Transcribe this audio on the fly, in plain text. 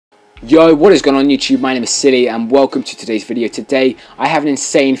Yo, what is going on YouTube? My name is Silly and welcome to today's video. Today I have an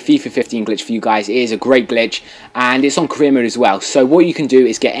insane FIFA 15 glitch for you guys. It is a great glitch and it's on career mode as well. So what you can do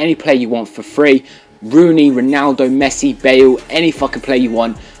is get any player you want for free. Rooney, Ronaldo, Messi, Bale, any fucking player you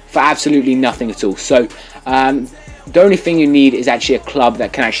want for absolutely nothing at all. So the only thing you need is actually a club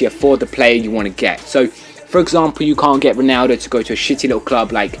that can actually afford the player you want to get. So for example, you can't get Ronaldo to go to a shitty little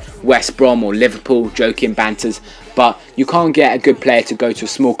club like West Brom or Liverpool, joking, banters, but you can't get a good player to go to a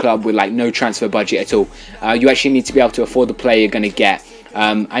small club with like no transfer budget at all. You actually need to be able to afford the player you're going to get.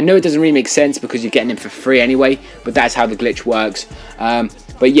 I know it doesn't really make sense because you're getting him for free anyway, but that's how the glitch works.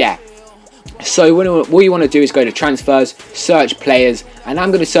 But yeah, so what you want to do is go to transfers, search players, and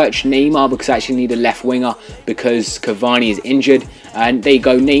I'm going to search Neymar because I actually need a left winger because Cavani is injured. And there you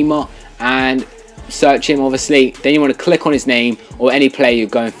go, Neymar, and search him obviously. Then you want to click on his name or any player you're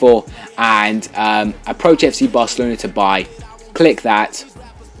going for and approach FC Barcelona to buy. Click that,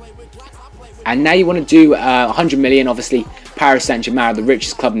 and now you want to do 100 million. Obviously Paris Saint-Germain are the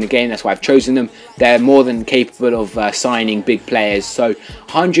richest club in the game, that's why I've chosen them. They're more than capable of signing big players, so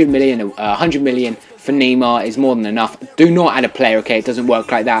 100 million for Neymar is more than enough. Do not add a player, okay? It doesn't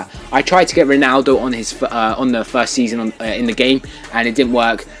work like that. I tried to get Ronaldo on the first season in the game and it didn't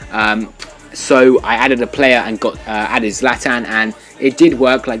work. So I added a player and got added Zlatan, and it did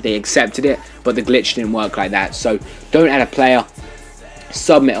work, like they accepted it, but the glitch didn't work like that. So don't add a player,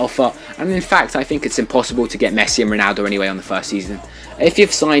 submit offer, and in fact I think it's impossible to get Messi and Ronaldo anyway on the first season. If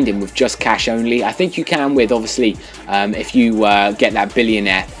you've signed him with just cash only, I think you can with obviously if you get that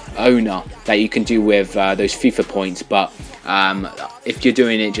billionaire owner that you can do with those FIFA points, but if you're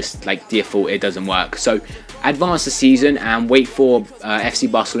doing it just like default, it doesn't work. So advance the season and wait for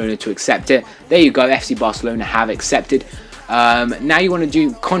FC Barcelona to accept it. There you go, FC Barcelona have accepted. Now you want to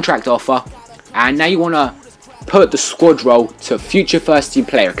do contract offer, and now you want to put the squad role to future first team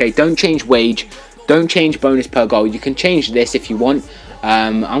player, okay? Don't change wage, don't change bonus per goal. You can change this if you want.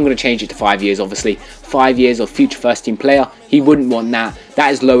 I'm going to change it to 5 years, obviously. 5 years of future first team player. He wouldn't want that.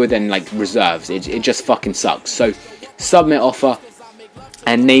 That is lower than like reserves. It just fucking sucks. So submit offer,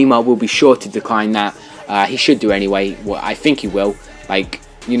 and Neymar will be sure to decline that. He should do anyway. Well, I think he will. Like,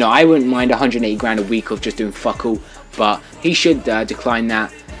 you know, I wouldn't mind 180 grand a week of just doing fuck all, but he should decline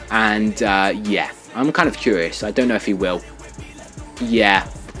that. And yeah, I'm kind of curious. I don't know if he will. Yeah,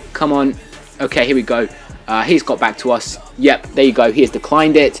 come on. Okay, here we go. He's got back to us. Yep, there you go. He has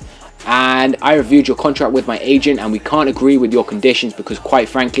declined it. And I reviewed your contract with my agent, and we can't agree with your conditions because, quite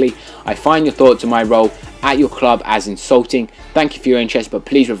frankly, I find your thoughts on my role at your club as insulting. Thank you for your interest, but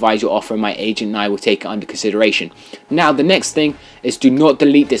please revise your offer and my agent and I will take it under consideration. Now, the next thing is do not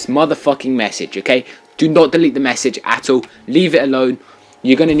delete this motherfucking message, okay? Do not delete the message at all. Leave it alone.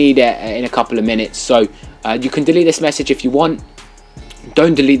 You're going to need it in a couple of minutes. So you can delete this message if you want.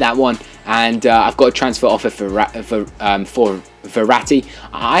 Don't delete that one. And I've got a transfer offer for Verratti.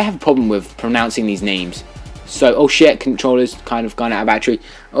 I have a problem with pronouncing these names. So, oh shit, controller's kind of gone out of battery.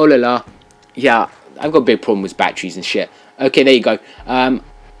 Oh la la. Yeah, I've got a big problem with batteries and shit. Okay, there you go.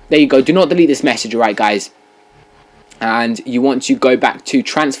 There you go. Do not delete this message, alright guys. And you want to go back to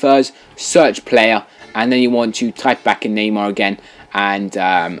transfers, search player, and then you want to type back in Neymar again and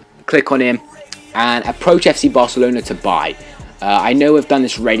click on him and approach FC Barcelona to buy. I know we've done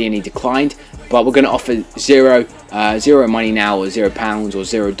this already and he declined, but we're going to offer zero money now, or £0 or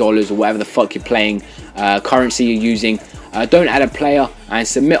 $0 or whatever the fuck you're playing, currency you're using. Don't add a player and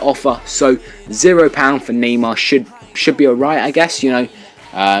submit offer. So £0 for Neymar should be alright, I guess. You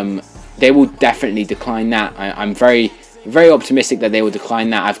know, they will definitely decline that. I'm very optimistic that they will decline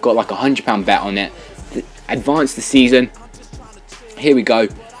that. I've got like a £100 bet on it. Advance the season. Here we go.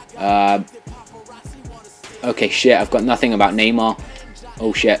 Okay, shit, I've got nothing about Neymar.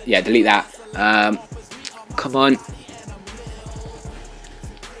 Oh shit, yeah, delete that. Come on.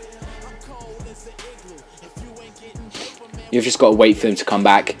 You've just got to wait for them to come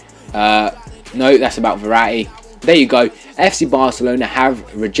back. No, that's about Verratti. There you go. FC Barcelona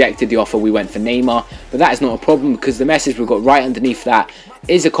have rejected the offer we went for Neymar, but that is not a problem because the message we've got right underneath that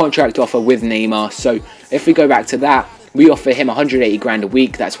is a contract offer with Neymar. So if we go back to that, we offer him 180 grand a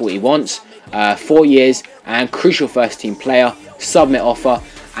week. That's what he wants. 4 years and crucial first team player. Submit offer,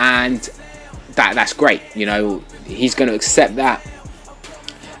 and that's great. You know, he's going to accept that.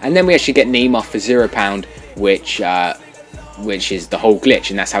 And then we actually get Neymar for £0, which is the whole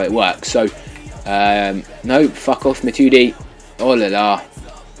glitch, and that's how it works. So no, fuck off, Matuidi. Oh la la.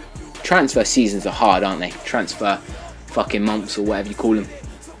 Transfer seasons are hard, aren't they? Transfer fucking months or whatever you call them.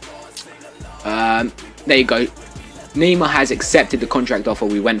 There you go. Neymar has accepted the contract offer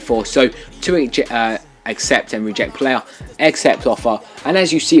we went for. So to accept and reject player, accept offer, and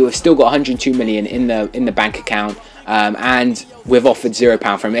as you see, we've still got 102 million in the bank account, and we've offered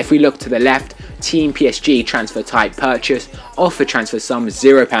 £0 from it. If we look to the left, Team PSG, transfer type purchase, offer transfer sum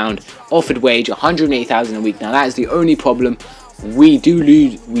 £0, offered wage 180,000 a week. Now that is the only problem. We do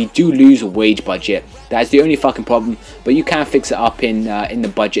lose a wage budget. That's the only fucking problem, but you can fix it up in the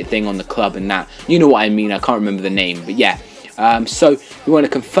budget thing on the club and that. You know what I mean? I can't remember the name, but yeah. So we want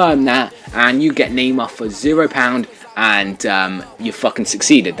to confirm that, and you get Neymar for £0, and you fucking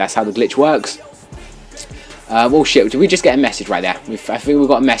succeeded. That's how the glitch works. Oh shit! Did we just get a message right there? I think we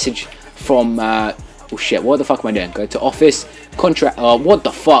got a message from. Oh shit! What the fuck am I doing? Go to office contract. What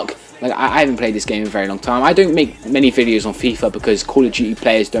the fuck? Like, I haven't played this game in a very long time. I don't make many videos on FIFA because Call of Duty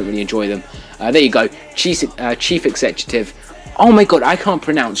players don't really enjoy them. There you go. Chief Executive. Oh my god, I can't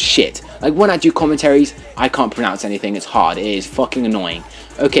pronounce shit. Like, when I do commentaries, I can't pronounce anything. It's hard. It is fucking annoying.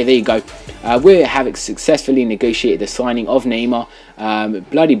 Okay, there you go. We have successfully negotiated the signing of Neymar.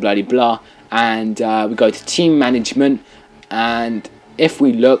 Bloody blah. And we go to team management. And if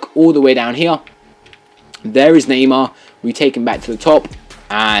we look all the way down here, there is Neymar. We take him back to the top,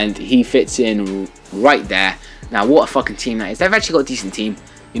 and he fits in right there. Now, what a fucking team that is. They've actually got a decent team.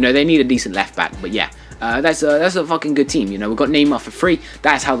 You know, they need a decent left back, but yeah. That's a fucking good team. You know, we've got Neymar for free.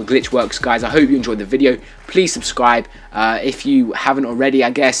 That's how the glitch works, guys. I hope you enjoyed the video. Please subscribe if you haven't already.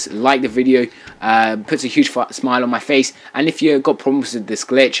 I guess like the video, puts a huge smile on my face. And if you've got problems with this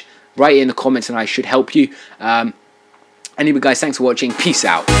glitch, write it in the comments and I should help you. Anyway, guys, thanks for watching. Peace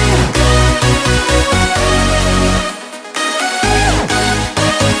out.